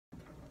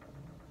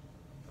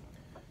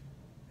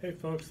Hey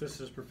folks,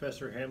 this is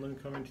Professor Hanlon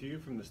coming to you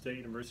from the State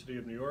University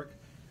of New York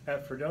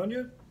at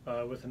Fredonia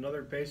with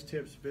another Bass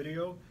Tips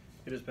video.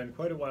 It has been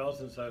quite a while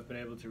since I've been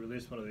able to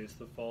release one of these.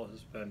 The fall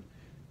has been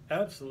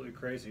absolutely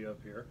crazy up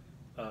here,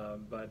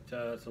 but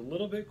it's a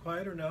little bit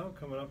quieter now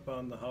coming up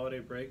on the holiday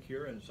break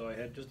here, and so I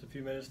had just a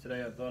few minutes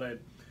today. I thought I'd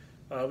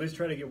at least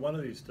try to get one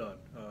of these done.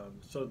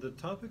 So the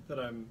topic that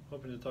I'm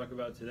hoping to talk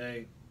about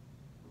today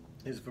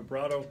is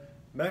vibrato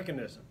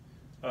mechanism.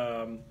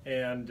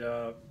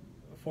 A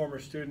former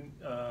student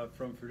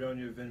from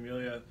Fredonia, Vin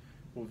Melia,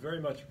 will very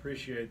much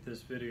appreciate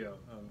this video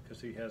because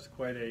he has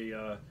quite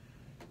a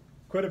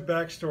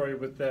backstory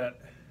with that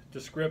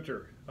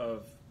descriptor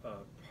of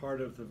part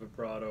of the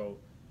vibrato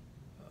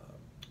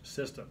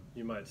system,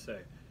 you might say.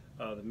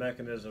 The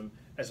mechanism,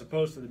 as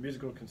opposed to the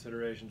musical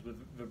considerations with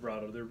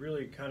vibrato, they're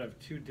really kind of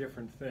two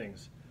different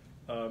things.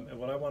 And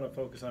what I want to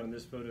focus on in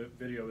this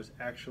video is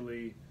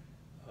actually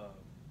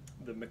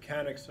the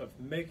mechanics of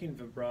making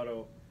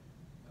vibrato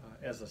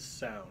as a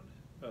sound,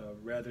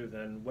 rather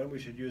than when we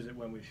should use it,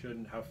 when we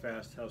shouldn't, how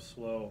fast, how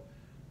slow,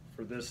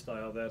 for this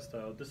style, that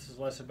style. This is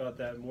less about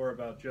that, more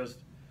about just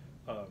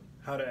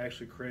how to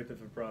actually create the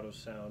vibrato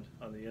sound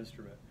on the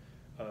instrument.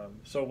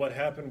 So what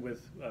happened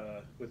with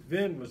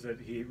Vin was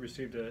that he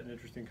received an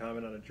interesting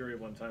comment on a jury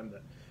one time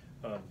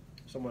that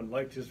someone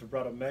liked his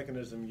vibrato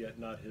mechanism, yet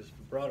not his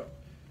vibrato,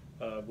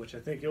 which I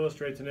think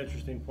illustrates an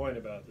interesting point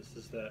about this,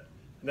 is that,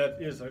 and that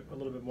is a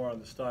little bit more on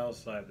the style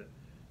side, that,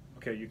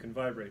 okay, you can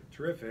vibrate,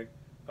 terrific,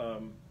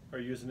 are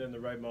you using it in the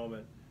right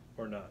moment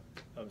or not?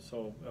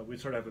 So we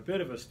sort of have a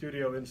bit of a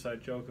studio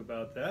inside joke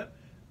about that,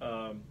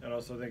 and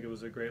also think it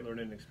was a great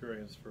learning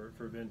experience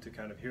for Vin to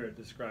kind of hear it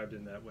described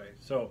in that way.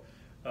 So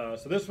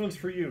this one's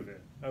for you, Vin.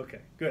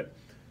 Okay, good.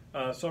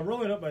 So I'm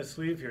rolling up my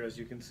sleeve here, as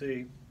you can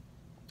see,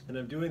 and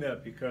I'm doing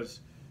that because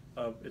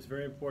it's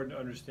very important to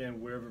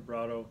understand where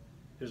vibrato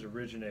is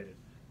originated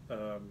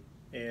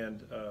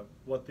and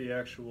what the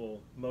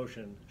actual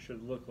motion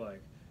should look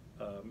like.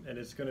 And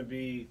it's going to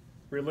be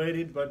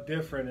related but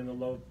different in the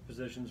low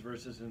positions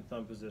versus in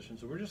thumb positions.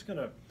 So we're just going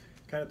to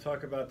kind of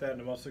talk about that, and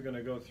I'm also going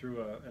to go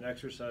through an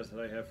exercise that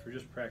I have for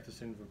just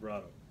practicing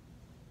vibrato.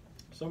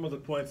 Some of the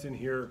points in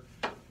here,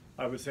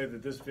 I would say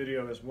that this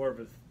video is more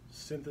of a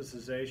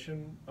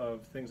synthesization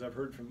of things I've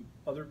heard from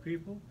other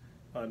people,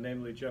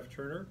 namely Jeff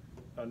Turner,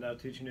 now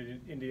teaching at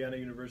Indiana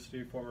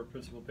University, former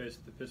principal based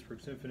at the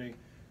Pittsburgh Symphony,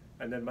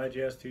 and then my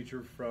jazz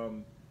teacher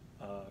from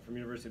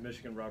University of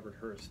Michigan, Robert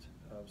Hurst.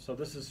 So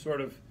this is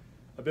sort of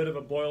a bit of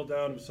a boil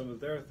down of some of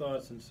their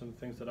thoughts and some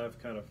things that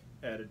I've kind of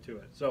added to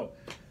it. So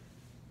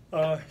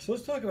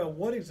let's talk about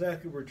what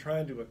exactly we're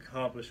trying to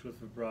accomplish with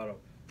vibrato.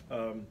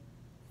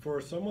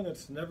 For someone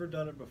that's never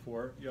done it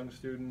before, young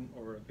student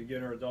or a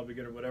beginner, adult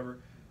beginner, whatever,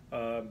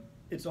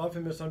 it's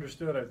often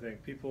misunderstood, I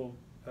think. People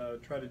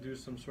try to do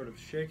some sort of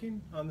shaking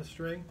on the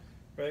string,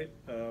 right?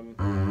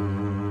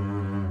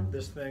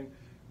 This thing,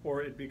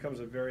 or it becomes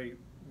a very,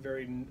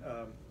 very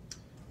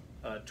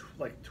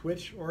like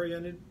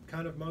twitch-oriented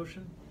kind of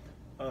motion.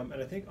 And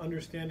I think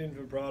understanding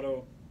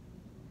vibrato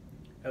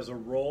as a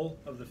roll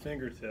of the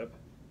fingertip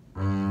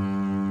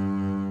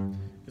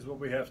is what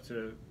we have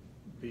to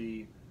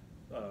be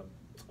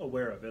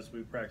aware of as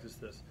we practice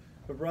this.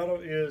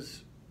 Vibrato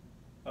is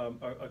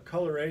a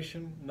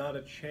coloration, not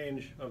a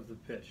change of the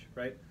pitch,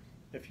 right?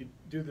 If you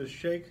do the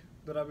shake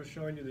that I was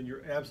showing you, then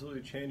you're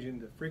absolutely changing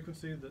the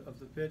frequency of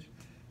the pitch.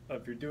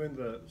 If you're doing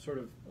the sort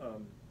of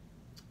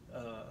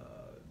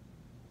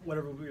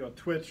whatever,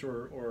 twitch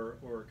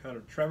or kind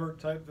of tremor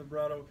type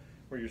vibrato,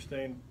 where you're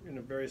staying in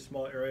a very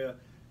small area,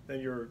 then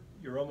you're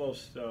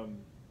almost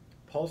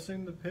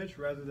pulsing the pitch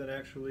rather than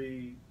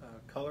actually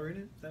coloring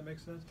it, if that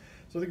makes sense.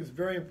 So I think it's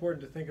very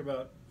important to think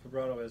about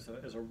vibrato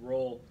as a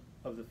roll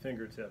of the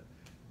fingertip.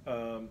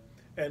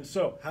 And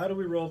so, how do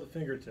we roll the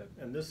fingertip?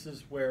 And this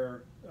is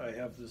where I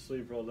have the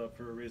sleeve rolled up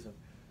for a reason.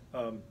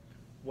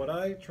 What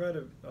I try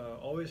to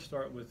always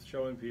start with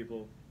showing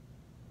people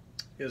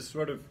is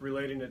sort of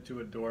relating it to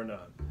a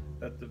doorknob,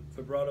 that the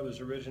vibrato is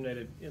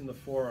originated in the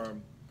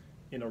forearm,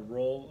 in a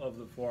roll of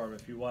the forearm.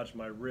 If you watch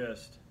my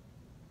wrist,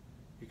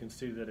 you can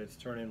see that it's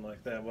turning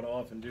like that. What I'll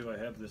often do, I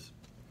have this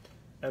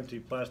empty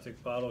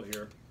plastic bottle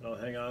here, and I'll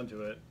hang on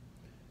to it,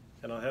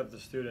 and I'll have the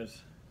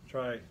students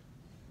try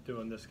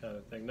doing this kind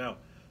of thing. Now,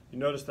 you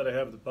notice that I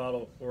have the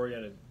bottle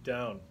oriented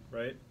down,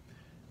 right?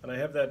 And I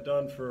have that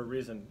done for a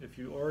reason. If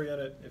you orient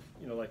it,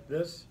 like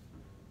this,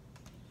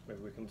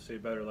 maybe we can see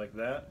better like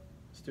that.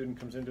 Student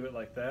comes into it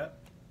like that.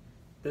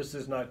 This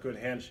is not good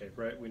hand shape,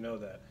 right? We know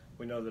that.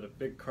 We know that a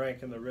big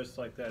crank in the wrist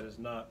like that is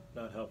not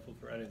helpful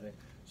for anything.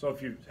 So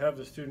if you have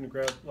the student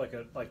grab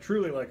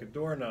truly like a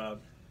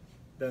doorknob,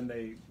 then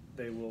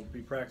they will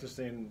be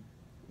practicing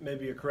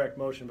maybe a correct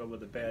motion but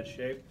with a bad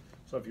shape.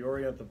 So if you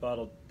orient the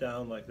bottle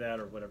down like that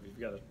or whatever, you've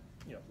got a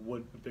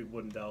big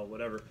wooden dowel,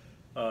 whatever,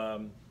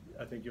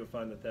 I think you'll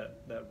find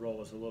that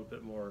roll is a little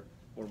bit more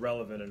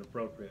relevant and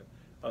appropriate.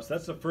 So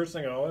that's the first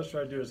thing I always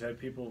try to do, is have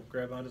people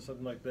grab onto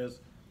something like this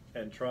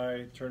and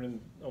try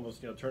turning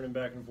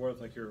back and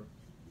forth like you're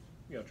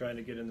trying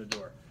to get in the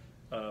door.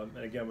 and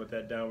again with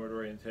that downward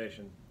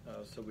orientation,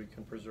 so we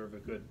can preserve a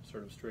good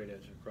sort of straight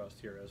edge across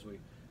here,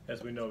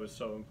 as we know is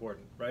so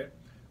important, right?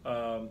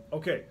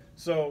 Okay,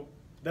 so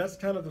that's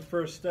kind of the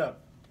first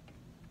step.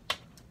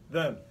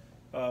 Then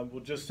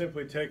we'll just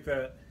simply take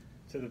that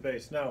to the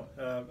base. Now,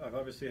 I've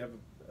obviously have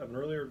an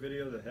earlier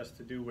video that has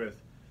to do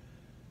with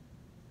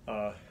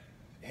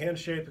hand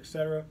shape,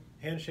 etc.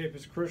 Hand shape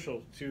is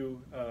crucial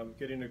to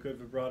getting a good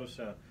vibrato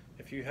sound.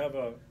 If you have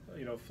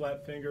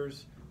flat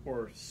fingers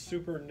or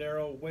super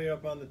narrow, way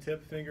up on the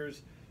tip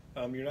fingers,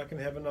 you're not going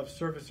to have enough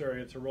surface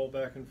area to roll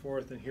back and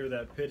forth and hear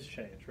that pitch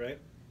change, right?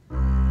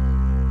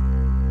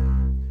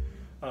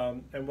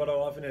 And what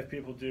I'll often have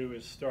people do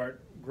is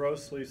start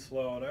grossly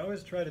slow, and I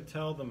always try to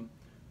tell them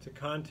to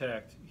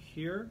contact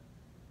here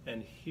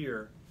and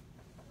here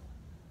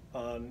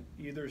on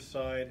either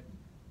side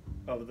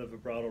of the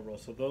vibrato roll.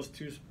 So those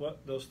two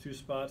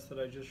spots that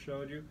I just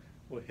showed you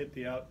will hit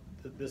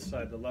this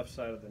side, the left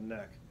side of the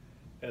neck,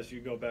 as you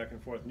go back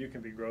and forth, and you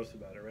can be gross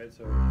about it, right?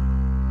 So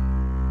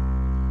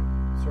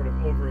sort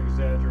of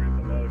over-exaggerate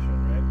the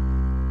motion, right?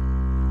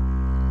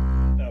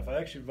 Now, if I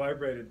actually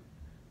vibrated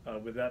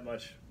with that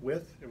much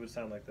width, it would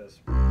sound like this.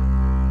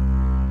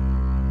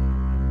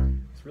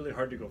 It's really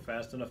hard to go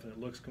fast enough, and it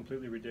looks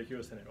completely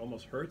ridiculous, and it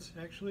almost hurts,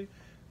 actually.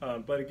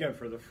 But again,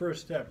 for the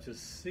first step, to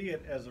see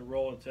it as a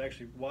roll and to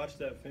actually watch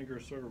that finger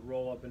sort of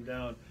roll up and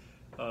down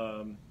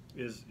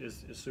is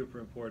super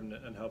important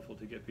and helpful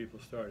to get people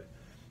started.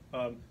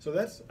 So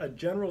that's a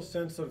general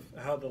sense of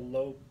how the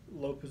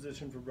low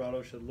position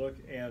vibrato should look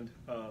and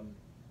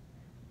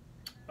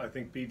I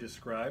think be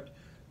described.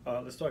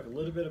 Let's talk a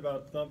little bit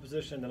about thumb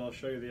position, then I'll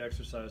show you the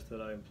exercise that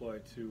I employ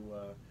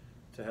to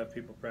have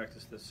people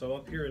practice this. So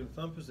up here in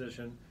thumb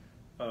position,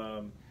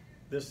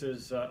 this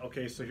is,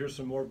 okay, so here's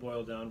some more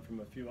boil down from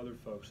a few other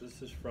folks.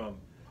 This is from,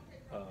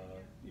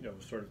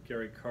 sort of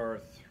Gary Carr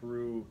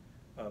through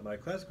my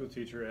classical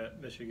teacher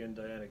at Michigan,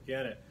 Diana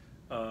Gannett.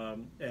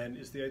 And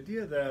it's the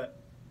idea that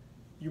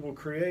you will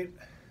create,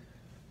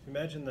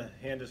 imagine the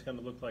hand is going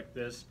to look like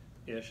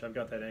this-ish. I've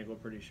got that angle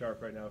pretty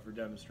sharp right now for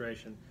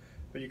demonstration.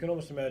 But you can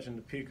almost imagine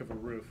the peak of a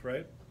roof,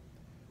 right?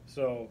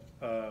 So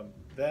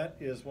that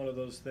is one of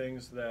those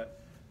things that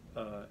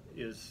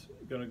is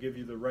going to give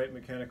you the right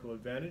mechanical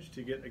advantage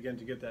to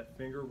get that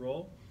finger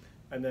roll,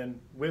 and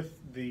then with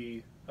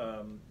the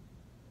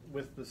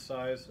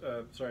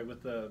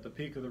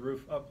peak of the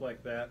roof up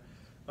like that,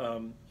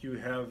 you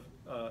have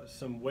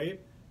some weight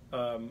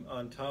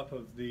on top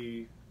of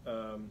the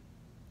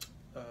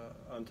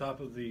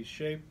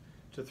shape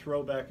to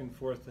throw back and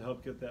forth to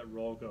help get that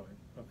roll going.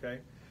 Okay,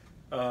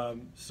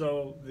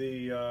 so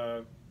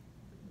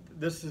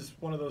this is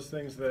one of those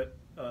things that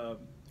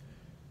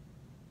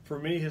for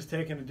me has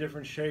taken a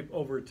different shape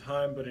over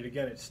time, but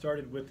it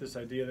started with this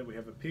idea that we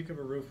have a peak of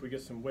a roof, we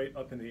get some weight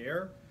up in the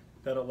air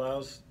that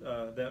allows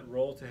that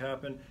roll to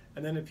happen,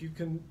 and then if you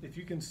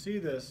can see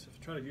this, if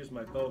I try to use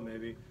my bow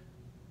maybe,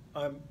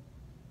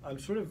 I'm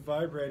sort of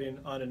vibrating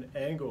on an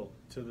angle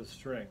to the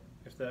string,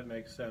 if that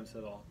makes sense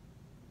at all.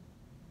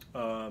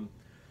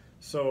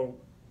 So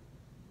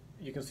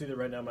you can see that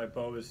right now my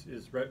bow is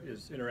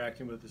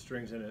interacting with the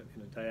strings in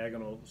a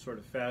diagonal sort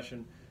of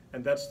fashion,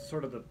 and that's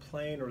sort of the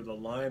plane or the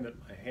line that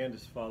my hand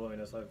is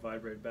following as I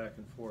vibrate back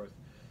and forth.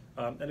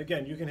 And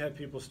again, you can have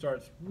people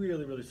start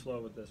really, really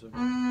slow with this. And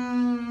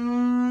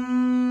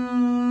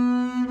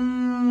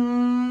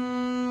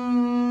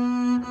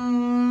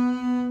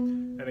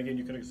again,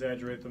 you can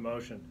exaggerate the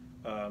motion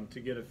to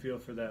get a feel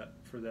for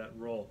that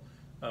roll.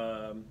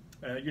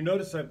 You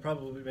notice I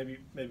probably, maybe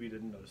you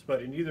didn't notice,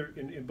 but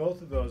in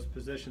both of those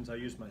positions I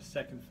use my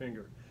second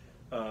finger.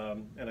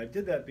 And I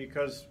did that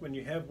because when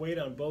you have weight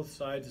on both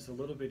sides, it's a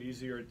little bit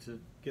easier to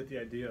get the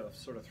idea of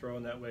sort of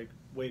throwing that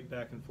weight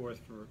back and forth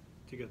to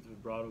get the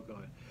vibrato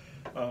going.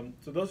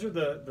 So those are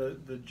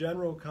the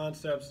general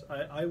concepts.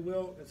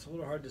 It's a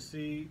little hard to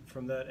see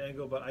from that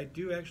angle, but I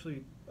do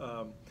actually,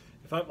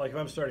 if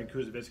I'm starting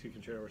Kuzovitsky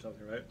concerto or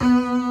something, right,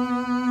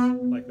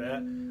 like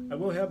that, I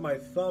will have my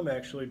thumb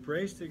actually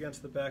braced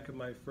against the back of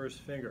my first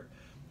finger.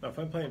 Now, if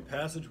I'm playing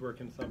passage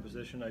work in thumb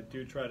position, I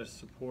do try to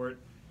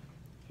support.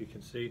 You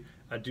can see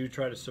I do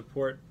try to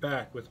support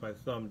back with my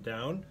thumb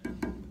down,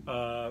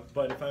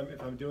 but if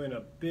I'm doing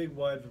a big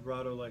wide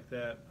vibrato like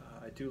that,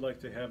 I do like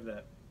to have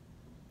that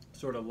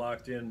sort of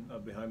locked in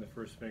behind the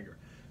first finger.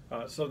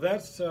 So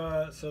that's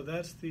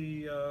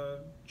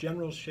the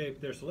general shape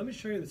there. So let me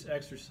show you this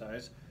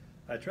exercise.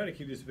 I try to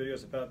keep these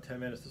videos about 10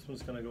 minutes. This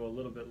one's going to go a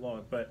little bit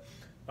long, but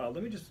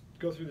let me just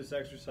go through this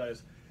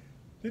exercise.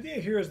 The idea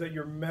here is that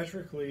you're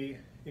metrically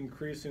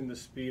increasing the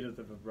speed of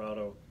the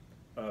vibrato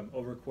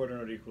over a quarter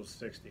note equals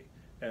 60,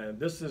 and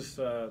this is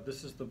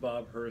the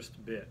Bob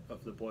Hurst bit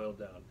of the boil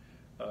down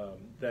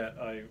that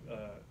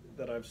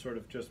I've sort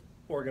of just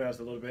organized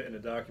a little bit in a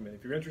document.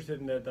 If you're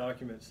interested in that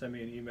document, send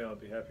me an email. I'd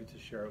be happy to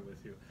share it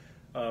with you.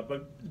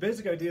 But the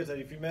basic idea is that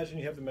if you imagine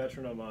you have the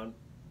metronome on,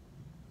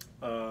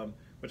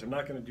 which I'm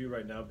not going to do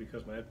right now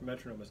because my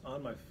metronome is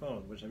on my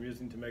phone, which I'm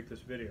using to make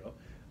this video,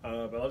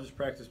 but I'll just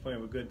practice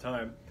playing with good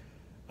time.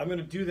 I'm going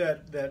to do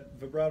that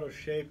vibrato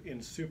shape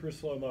in super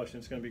slow motion.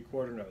 It's going to be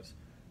quarter notes.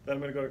 Then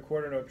I'm going to go to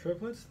quarter note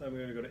triplets. Then I'm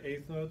going to go to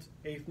eighth notes,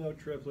 eighth note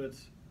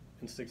triplets,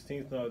 and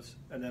 16th notes,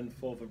 and then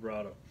full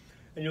vibrato.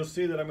 And you'll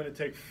see that I'm going to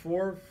take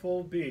 4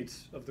 full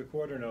beats of the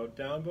quarter note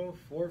down bow,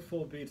 4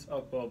 full beats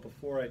up bow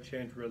before I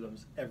change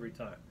rhythms every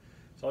time.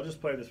 So I'll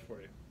just play this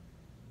for you.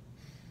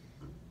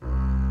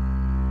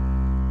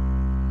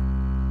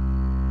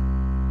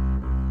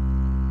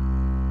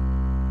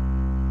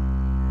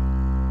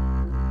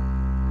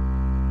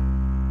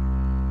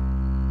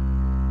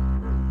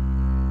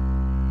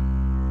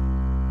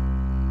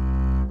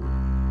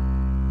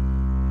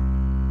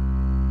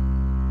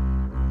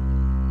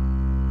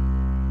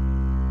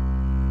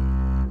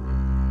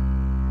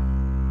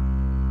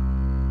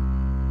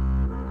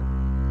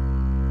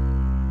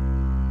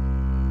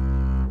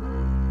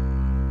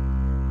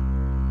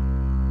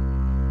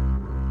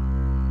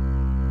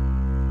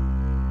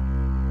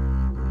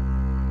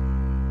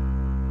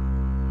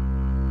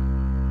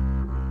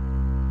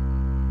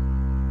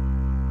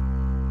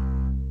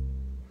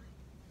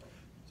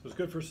 So it's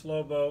good for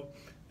slow bow,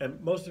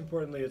 and most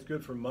importantly, it's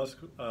good for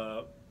muscle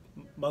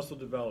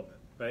development,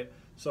 right?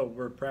 So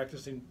we're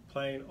practicing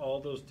playing all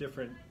those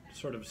different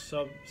sort of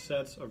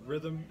subsets of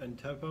rhythm and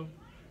tempo.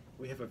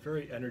 We have a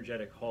very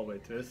energetic hallway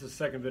today. This is the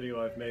second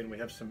video I've made, and we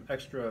have some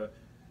extra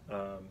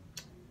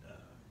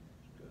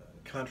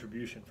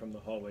contribution from the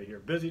hallway here.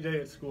 Busy day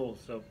at school,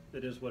 so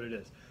it is what it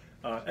is.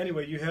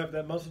 Anyway, you have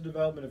that muscle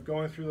development of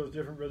going through those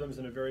different rhythms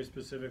in a very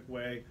specific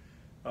way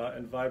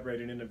and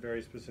vibrating in a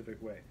very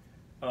specific way.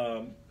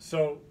 You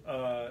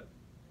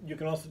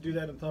can also do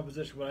that in thumb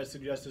position. What I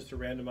suggest is to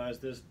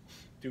randomize this.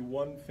 Do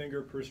 1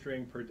 finger per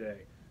string per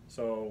day.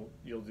 So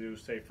you'll do,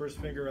 say, first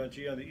finger on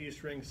G on the E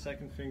string,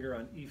 second finger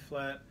on E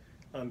flat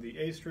on the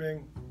A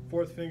string,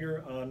 fourth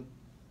finger on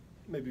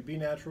maybe B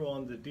natural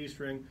on the D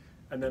string,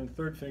 and then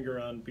third finger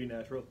on B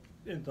natural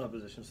in thumb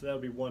position. So that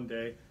would be 1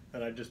 day,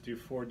 and I just do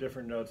 4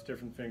 different notes,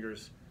 different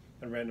fingers,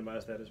 and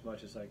randomize that as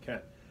much as I can.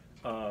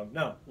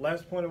 Now,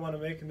 last point I want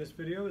to make in this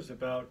video is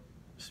about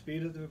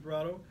speed of the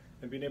vibrato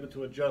and being able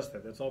to adjust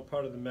that. That's all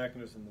part of the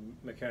mechanism, the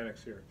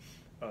mechanics here.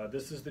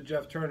 This is the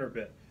Jeff Turner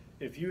bit.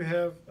 If you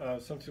have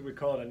something we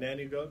call it a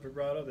nanny goat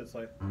vibrato that's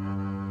like,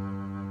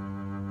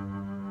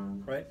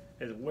 right?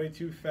 It's way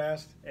too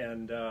fast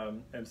and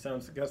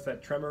sounds, got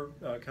that tremor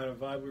kind of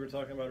vibe we were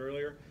talking about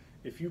earlier.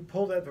 If you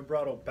pull that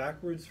vibrato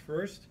backwards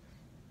first,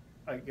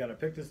 I gotta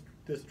pick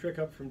this trick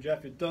up from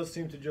Jeff, it does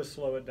seem to just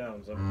slow it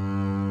down. So,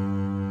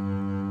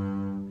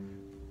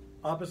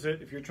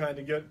 opposite, if you're trying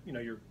to get,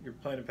 you're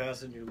playing a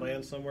passage and you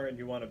land somewhere and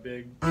you want a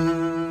big,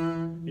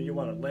 you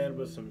want to land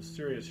with some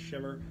serious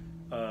shimmer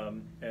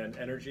and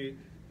energy,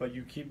 but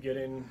you keep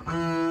getting,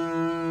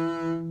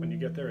 when you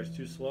get there it's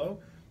too slow.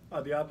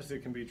 The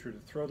opposite can be true, to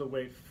throw the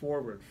weight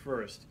forward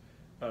first.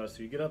 So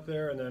you get up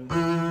there and then,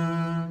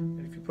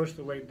 and if you push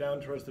the weight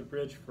down towards the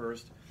bridge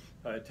first,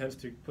 it tends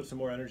to put some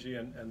more energy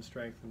and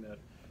strength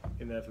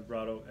in that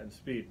vibrato and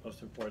speed,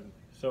 most importantly.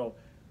 So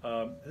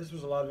this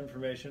was a lot of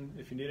information.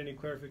 If you need any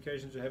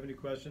clarifications or have any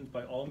questions,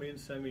 by all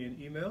means send me an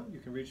email. You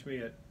can reach me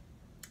at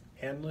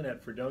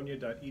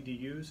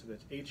hanlon@fredonia.edu, so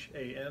that's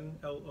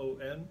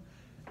HANLON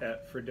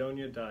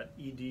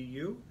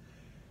 @fredonia.edu.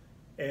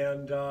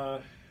 And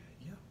yeah,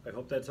 I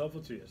hope that's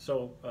helpful to you.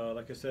 So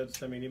like I said,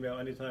 send me an email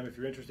anytime. If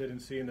you're interested in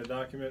seeing the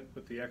document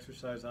with the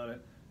exercise on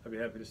it, I'd be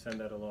happy to send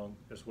that along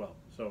as well.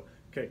 So,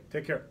 okay,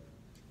 take care.